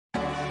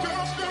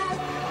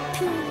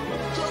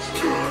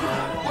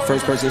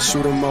First person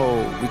shooter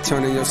mode, we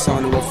turning your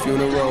son to a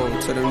funeral.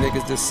 To them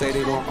niggas that say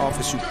they don't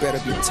office, you better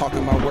be talking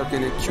about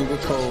working in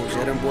cubicles.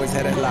 Yeah, them boys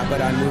had a lot, but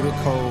I knew the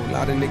code. A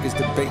lot of niggas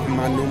debating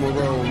my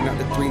numero. Not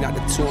the 3, not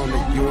the 2, I'm the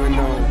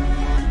UNO.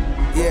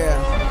 Yeah.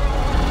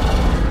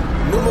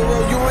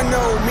 Numero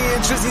UNO. Me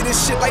and Drizzy,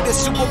 this shit like the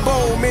Super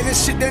Bowl. Man,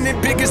 this shit done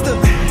it big as the...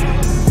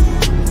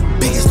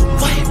 Big as the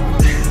what?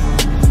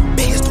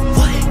 Big as the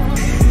what?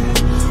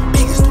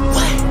 Big as the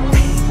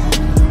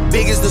what?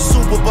 Big as the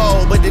Super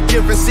Bowl, but the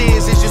difference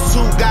is it's just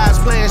two guys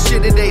playing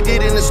shit that they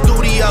did in the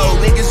studio.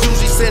 Niggas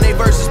usually send they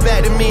verses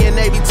back to me and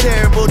they be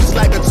terrible, just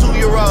like a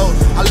 2-year-old.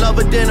 I love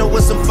a dinner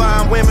with some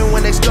fine women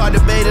when they start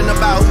debating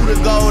about who the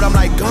GOAT. I'm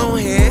like, go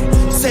ahead,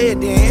 say it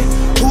then.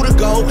 Who the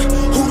GOAT?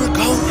 Who the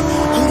GOAT?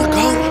 Who the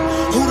GOAT?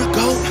 Who the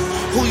GOAT?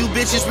 Who you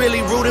bitches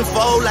really rooting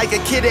for? Like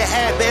a kid that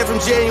had bad from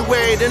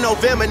January to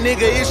November,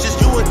 nigga, it's just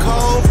you and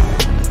Cole.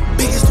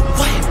 Big as the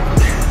what?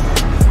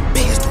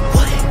 Big as the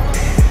what?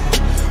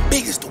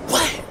 Big as the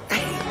what?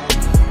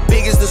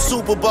 Big as the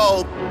Super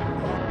Bowl.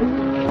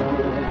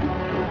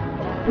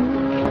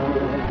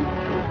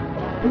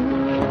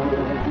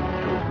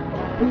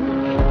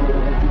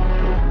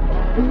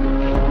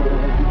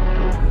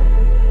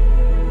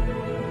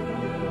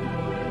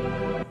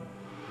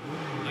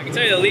 I can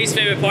tell you the least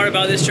favorite part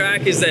about this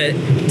track is that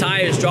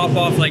tires drop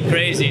off like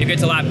crazy. You get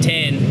to lap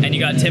 10 and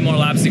you got 10 more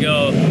laps to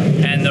go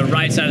and the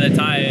right side of the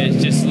tire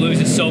just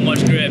loses so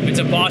much grip. It's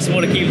impossible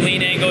to keep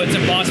lean angle, it's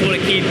impossible to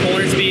keep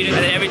corner speed, and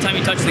then every time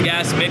you touch the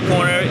gas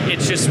mid-corner,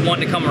 it's just one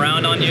to come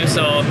around on you.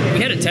 So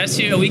we had a test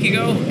here a week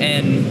ago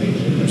and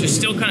just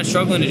still kind of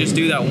struggling to just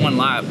do that one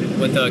lap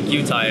with a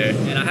Q tire.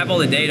 And I have all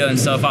the data and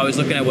stuff. I was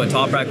looking at what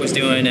Top Rack was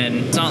doing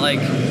and it's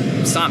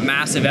not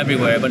massive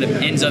everywhere, but it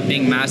ends up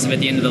being massive at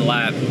the end of the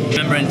lap.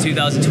 Remember in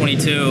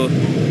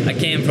 2022, I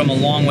came from a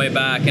long way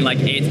back in like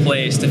 8th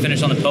place to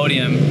finish on the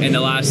podium in the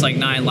last like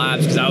 9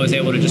 laps because I was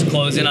able to just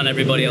close in on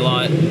everybody a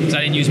lot because I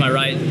didn't use my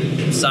right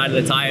side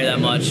of the tire that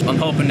much. I'm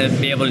hoping to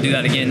be able to do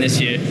that again this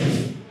year.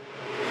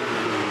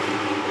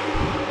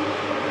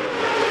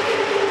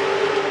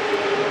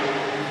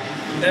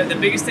 The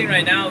biggest thing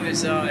right now is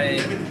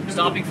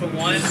stopping for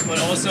 1, but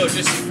also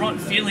just front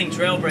feeling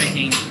trail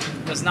braking.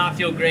 Does not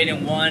feel great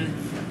in 1,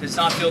 does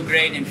not feel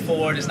great in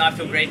 4, does not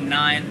feel great in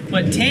 9.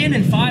 But 10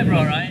 and 5 are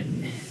all right.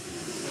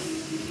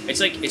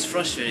 It's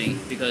frustrating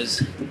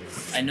because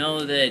I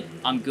know that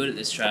I'm good at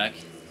this track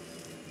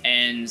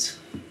and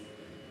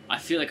I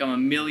feel like I'm a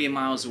million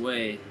miles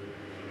away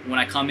when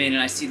I come in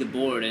and I see the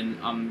board and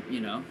I'm,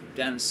 you know,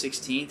 down in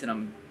 16th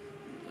and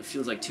it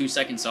feels like 2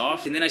 seconds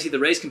off. And then I see the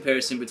race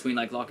comparison between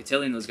like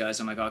Locatelli and those guys.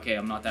 I'm like, okay,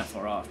 I'm not that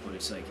far off, but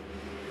it's like,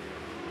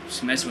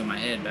 just messing with my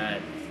head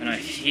bad. And I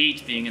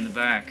hate being in the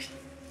back.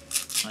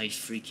 I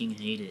freaking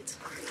hate it.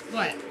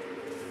 What?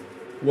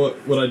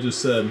 What I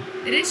just said.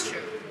 It is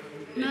true.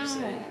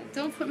 No,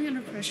 don't put me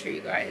under pressure,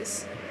 you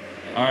guys.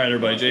 All right,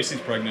 everybody,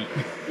 JC's pregnant.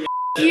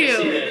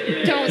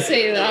 You don't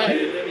say that.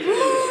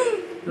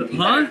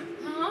 Huh?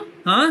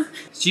 Huh?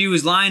 She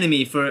was lying to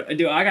me for,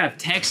 dude, I got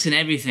texts and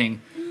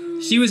everything.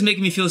 She was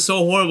making me feel so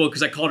horrible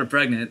because I called her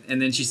pregnant.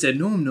 And then she said,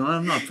 no,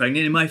 I'm not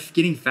pregnant. Am I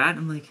getting fat?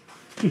 I'm like,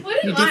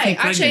 what did I?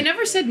 Actually, I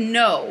never said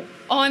no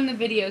on the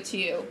video to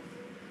you.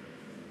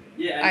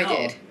 Yeah, I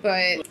did,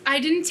 but I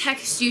didn't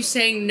text you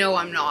saying no,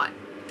 I'm not.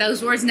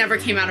 Those words never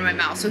came out of my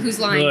mouth, so who's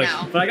lying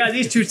now? But I got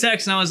these 2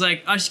 texts and I was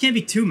like, oh, she can't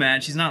be too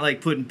mad. She's not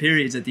like putting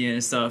periods at the end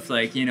and stuff,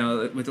 like, you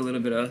know, with a little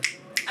bit of...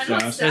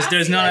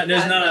 There's none of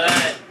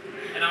that.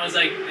 And I was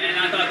like, and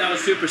I thought that was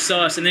super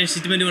sus. And then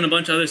she's been doing a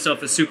bunch of other stuff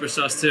that's super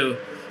sus too.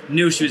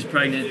 Knew she was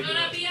pregnant.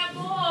 Gonna be a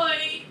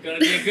boy. Gonna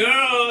be a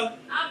girl.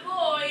 A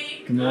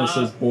boy. Camilla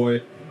says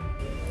boy.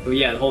 But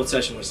yeah, the whole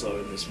session was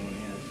slower this morning.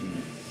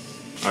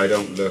 Yeah. I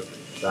don't look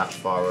that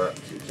far up,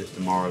 it just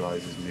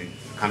demoralises me.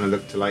 I kind of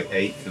look to like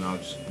 8th and I'll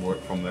just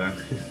work from there.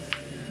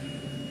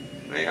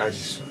 Mate, I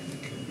just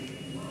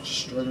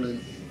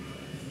struggling.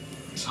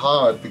 It's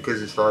hard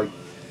because it's like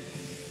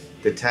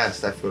the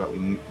test, I feel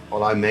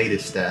like I made a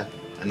step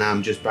and now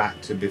I'm just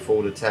back to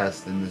before the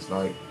test and it's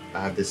like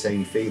I have the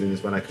same feeling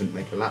as when I couldn't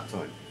make a lap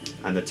time.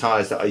 And the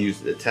tyres that I used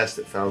at the test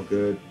that felt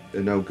good,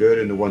 they're no good,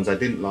 and the ones I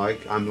didn't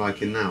like, I'm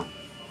liking now.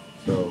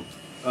 So.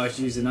 Oh,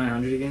 you used the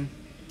 900 again?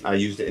 I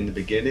used it in the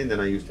beginning, then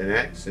I used an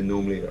X, and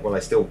normally, well,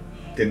 I still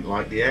didn't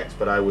like the X,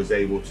 but I was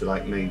able to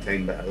like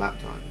maintain better lap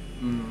time.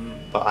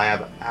 But I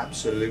have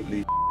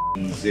absolutely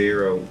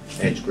 0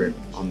 edge grip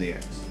on the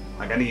X.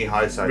 Like I need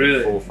high side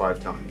 4 or 5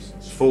 times.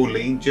 It's full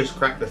lean, just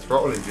crack the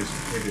throttle and just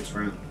pivots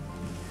around.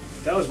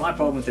 That was my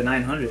problem with the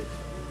 900.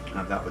 I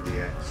have that with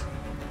the X.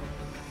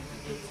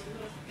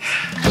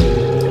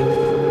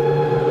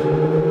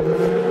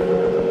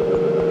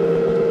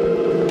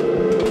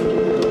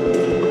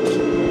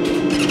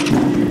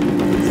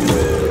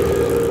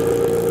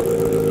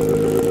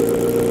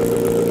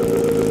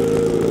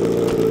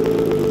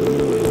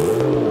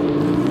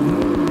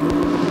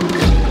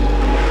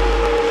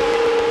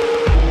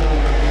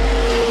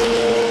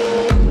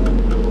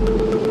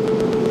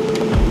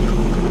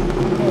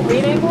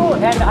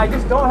 And I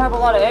just don't have a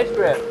lot of edge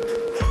grip.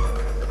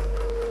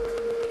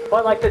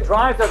 But like the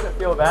drive doesn't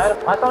feel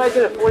bad. I thought I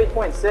did a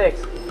 40.6.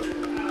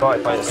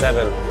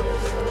 40.7.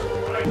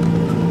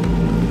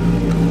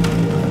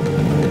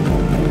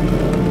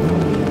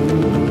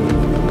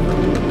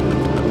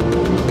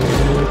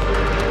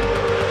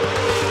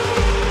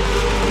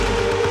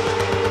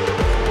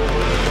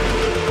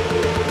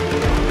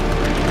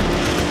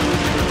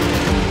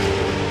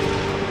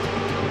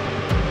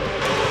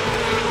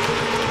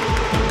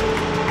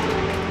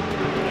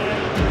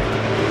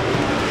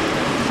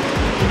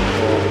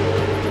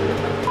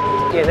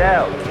 You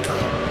know.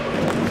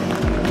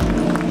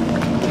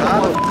 How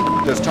the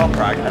does Top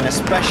Rag, and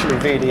especially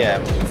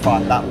VDM,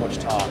 find that much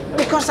time?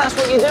 Because that's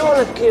what you do on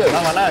the cube. No,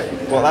 I know.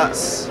 Well,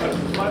 that's...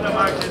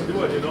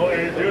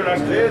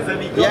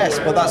 Yes,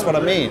 but that's what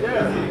I mean.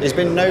 There's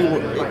been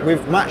no...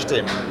 We've matched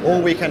him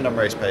all weekend on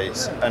race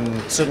pace,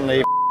 and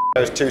suddenly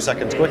goes 2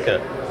 seconds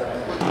quicker.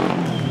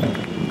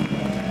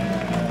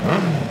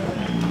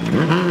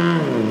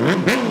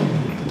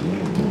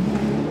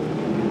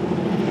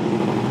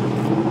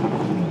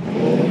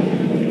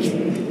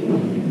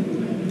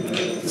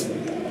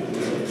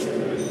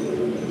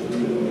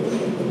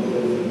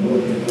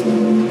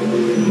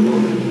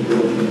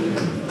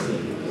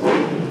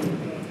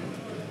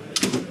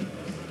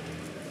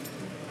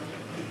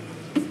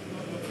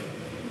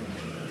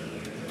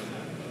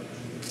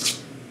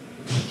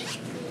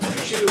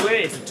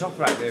 Top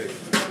Rag, dude.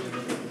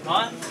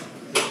 Huh?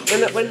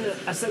 When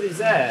I said he's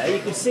there, you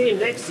could see him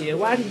next to you.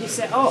 Why did you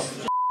set up?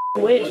 Just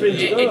wait for him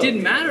to go. It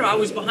didn't matter. I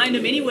was behind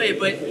him anyway,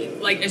 but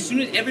like as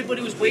soon as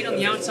everybody was waiting on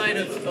the outside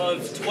of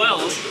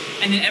 12,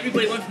 and then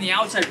everybody went from the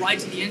outside right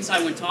to the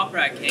inside when Top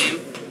Rag came.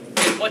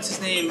 And what's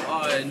his name?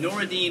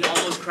 Noradine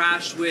almost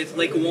crashed with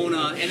Lake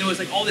Owona, and there was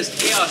like all this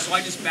chaos, so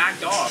I just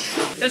backed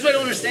off. That's what I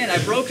don't understand. I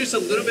broke just a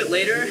little bit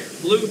later,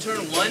 blew turn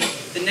 1.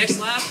 The next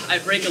lap, I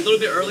brake a little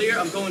bit earlier.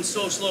 I'm going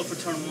so slow for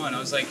turn 1. I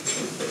was like,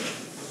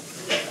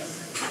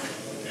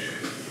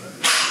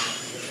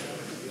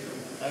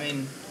 I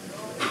mean,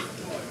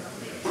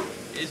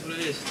 it is what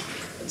it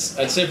is.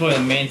 I'd say probably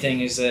the main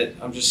thing is that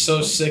I'm just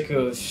so sick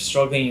of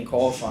struggling in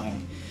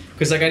qualifying.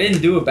 Because like I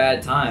didn't do a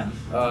bad time,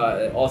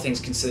 all things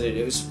considered.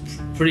 It was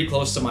pretty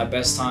close to my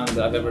best time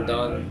that I've ever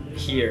done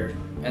here.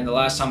 And the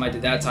last time I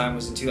did that time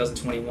was in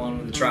 2021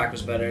 when the track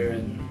was better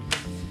and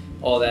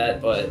all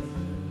that. But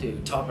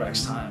dude, Top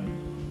Rag's time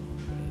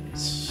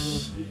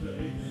is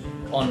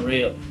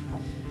unreal.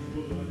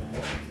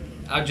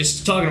 I'm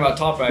just talking about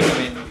Top Rag. I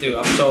mean, dude,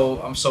 I'm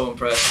so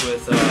impressed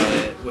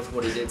with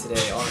what he did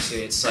today.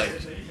 Honestly, it's like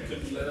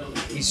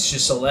he's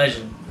just a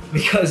legend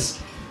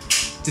because.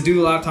 To do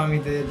the lap time he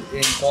did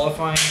in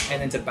qualifying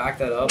and then to back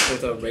that up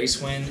with a race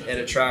win at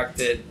a track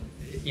that,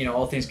 you know,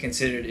 all things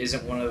considered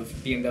isn't one of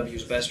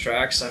BMW's best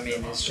tracks, I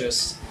mean, it's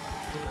just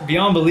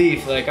beyond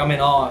belief. Like, I'm in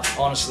awe,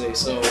 honestly.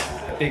 So,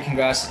 big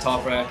congrats to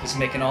Top Rag. He's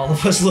making all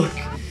of us look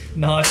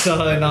not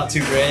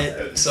too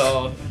great.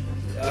 So,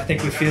 I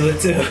think we feel it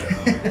too.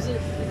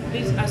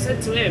 I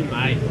said to him,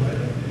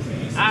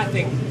 I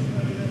think,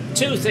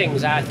 two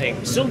things I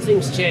think.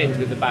 Something's changed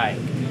with the bike.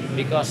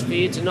 Because for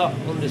you to not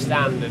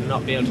understand and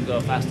not be able to go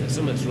faster,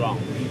 something's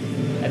wrong.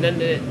 And then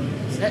the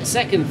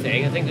second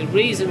thing, I think the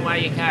reason why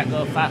you can't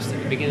go fast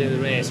at the beginning of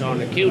the race or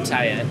on a Q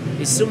tyre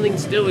is something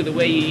to do with the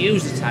way you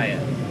use the tyre.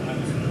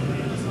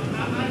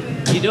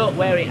 You don't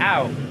wear it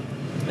out.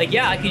 Like,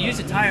 yeah, I could use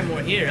the tyre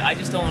more here. I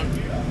just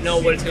don't know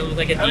what it's going to look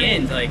like at the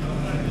end. Like,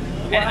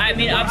 and I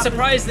mean, I'm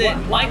surprised that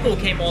Michael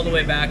came all the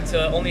way back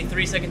to only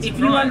 3 seconds in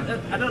front.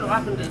 I don't know what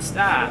happened at the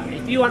start.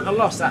 If you hadn't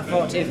lost that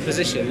 14th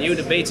position, you would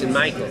have beaten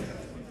Michael.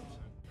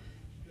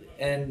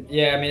 And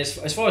yeah, I mean,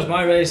 as far as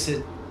my race,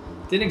 it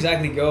didn't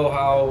exactly go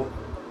how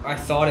I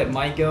thought it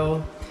might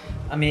go.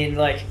 I mean,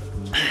 like,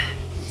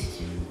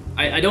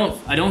 I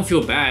don't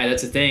feel bad.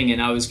 That's the thing.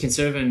 And I was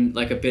conserving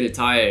like a bit of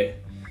tire,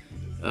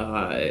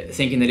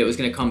 thinking that it was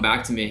gonna come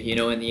back to me, you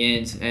know, in the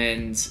end.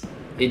 And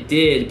it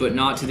did, but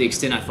not to the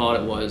extent I thought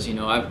it was. You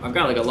know, I've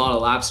got like a lot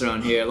of laps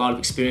around here, a lot of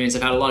experience.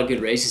 I've had a lot of good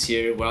races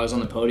here where I was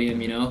on the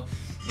podium, you know.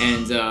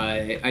 And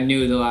I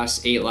knew the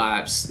last 8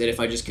 laps that if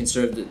I just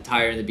conserved the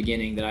tire in the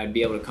beginning that I'd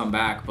be able to come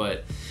back,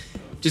 but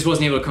just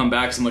wasn't able to come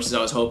back as much as I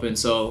was hoping.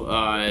 So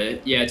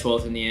yeah,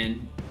 12th in the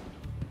end.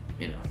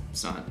 You know,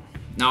 it's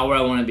not where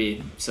I want to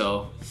be.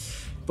 So,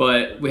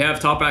 but we have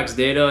Top Rag's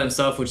data and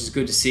stuff, which is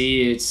good to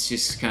see. It's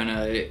just kind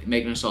of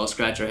making us all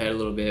scratch our head a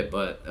little bit.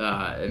 But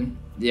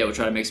yeah, we'll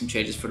try to make some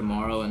changes for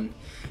tomorrow and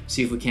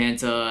see if we can't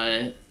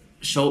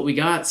show what we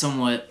got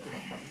somewhat.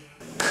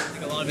 I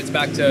think a lot of it's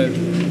back to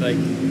like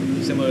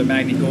similar to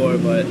Magny Gore,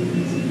 but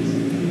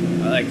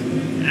I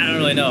don't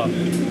really know.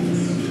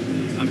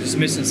 I'm just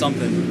missing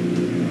something.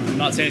 I'm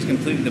not saying it's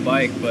completely the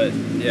bike, but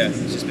yeah,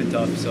 it's just been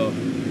tough. So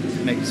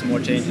making some more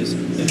changes.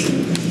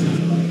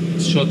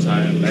 It's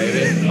showtime,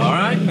 baby. All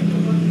right.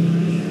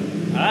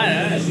 All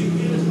right.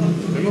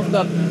 Remove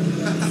that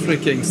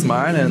freaking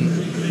smile and.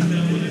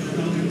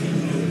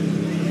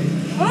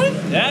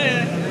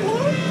 Yeah.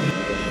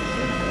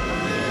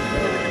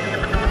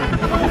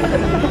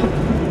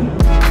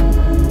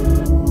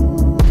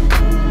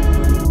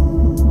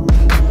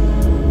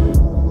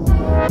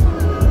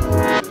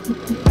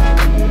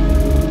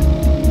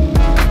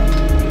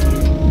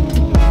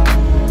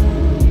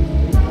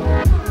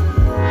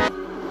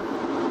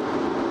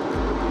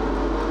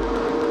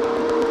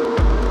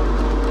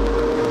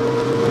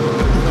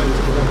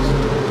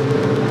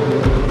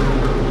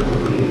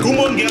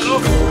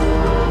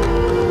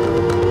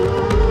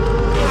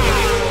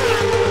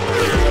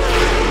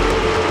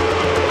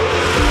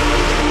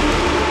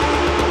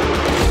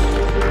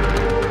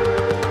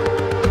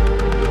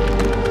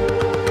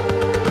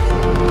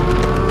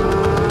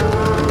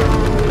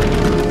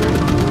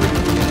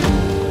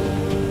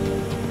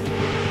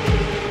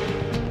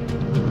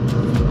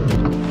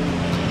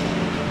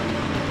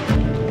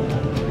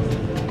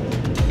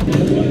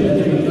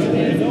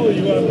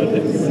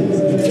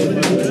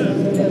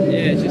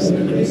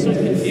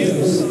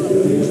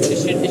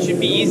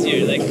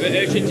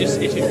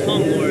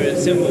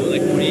 simple,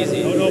 like more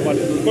easy. No, but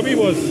for me it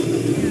was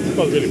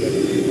really bad.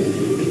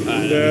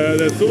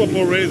 The Super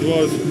Bowl race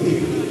was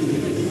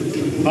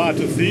hard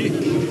to see,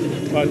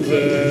 but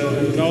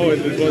now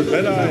it was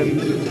better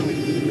and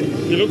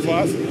he looked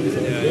fast.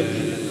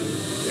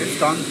 It's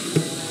done.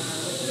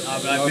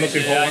 But I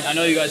appreciate it. I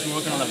know you guys were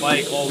working on the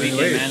bike all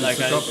weekend, man. Like,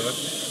 Thanks.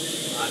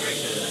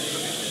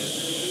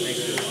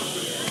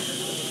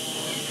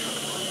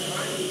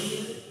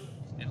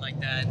 And like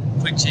that,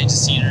 quick change of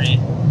scenery,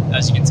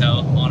 as you can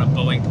tell, on a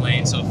Boeing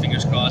plane. So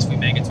fingers crossed we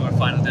make it to our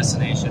final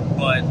destination.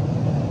 But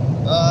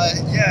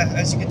yeah,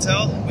 as you can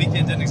tell,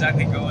 weekend didn't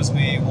exactly go as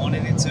we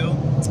wanted it to.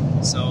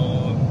 So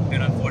a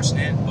bit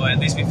unfortunate, but at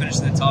least we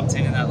finished in the top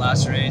 10 in that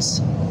last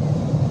race.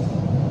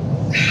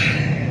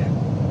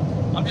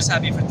 I'm just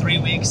happy for 3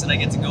 weeks that I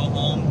get to go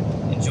home,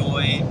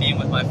 enjoy being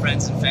with my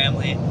friends and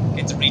family,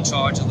 get to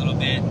recharge a little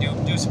bit,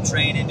 do some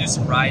training, do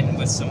some riding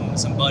with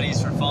some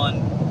buddies for fun,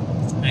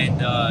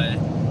 and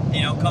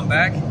you know, come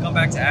back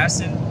to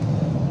Aston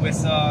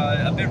with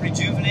a bit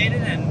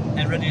rejuvenated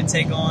and ready to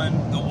take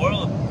on the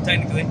world,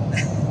 technically.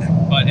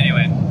 But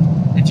anyway,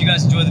 if you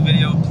guys enjoyed the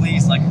video,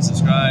 please like and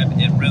subscribe.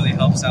 It really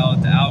helps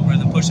out the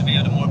algorithm, push the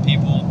video to more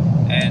people.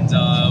 And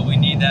we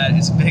need that.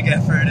 It's a big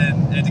effort,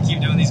 and to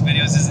keep doing these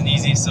videos isn't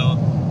easy. So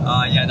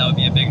yeah, that would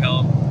be a big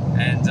help.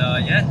 And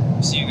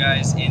yeah, see you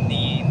guys in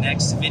the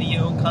next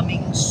video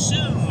coming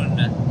soon,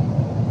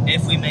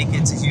 if we make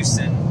it to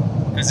Houston,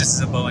 because this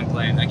is a Boeing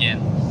plane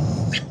again.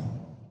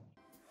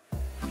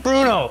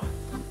 Bruno,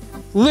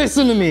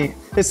 listen to me.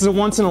 This is a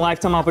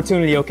once-in-a-lifetime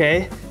opportunity,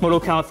 okay?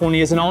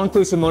 MotoCalifornia is an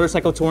all-inclusive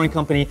motorcycle touring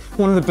company,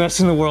 one of the best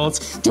in the world.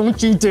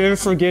 Don't you dare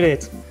forget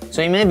it.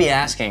 So you may be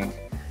asking,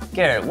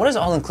 Garrett, what does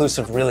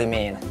all-inclusive really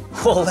mean?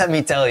 Well, let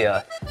me tell you.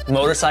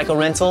 Motorcycle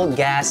rental,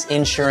 gas,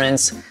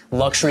 insurance,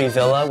 luxury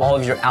villa, all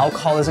of your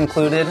alcohol is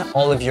included,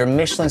 all of your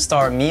Michelin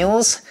star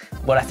meals.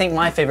 But I think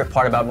my favorite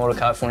part about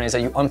MotoCalifornia is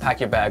that you unpack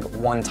your bag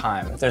one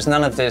time. There's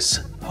none of this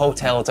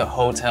hotel to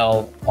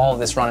hotel, all of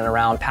this running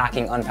around,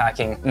 packing,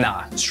 unpacking.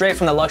 Nah, straight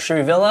from the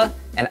luxury villa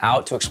and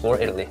out to explore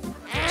Italy.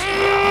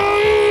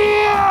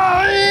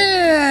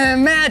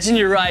 Imagine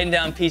you're riding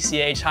down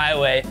PCH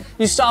Highway.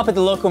 You stop at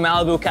the local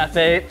Malibu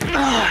Cafe.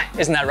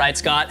 Isn't that right,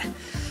 Scott?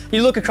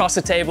 You look across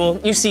the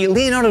table, you see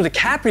Leonardo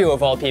DiCaprio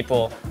of all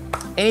people.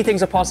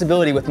 Anything's a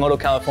possibility with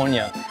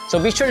MotoCalifornia. So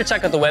be sure to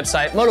check out the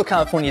website,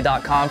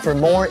 motocalifornia.com, for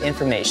more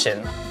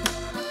information.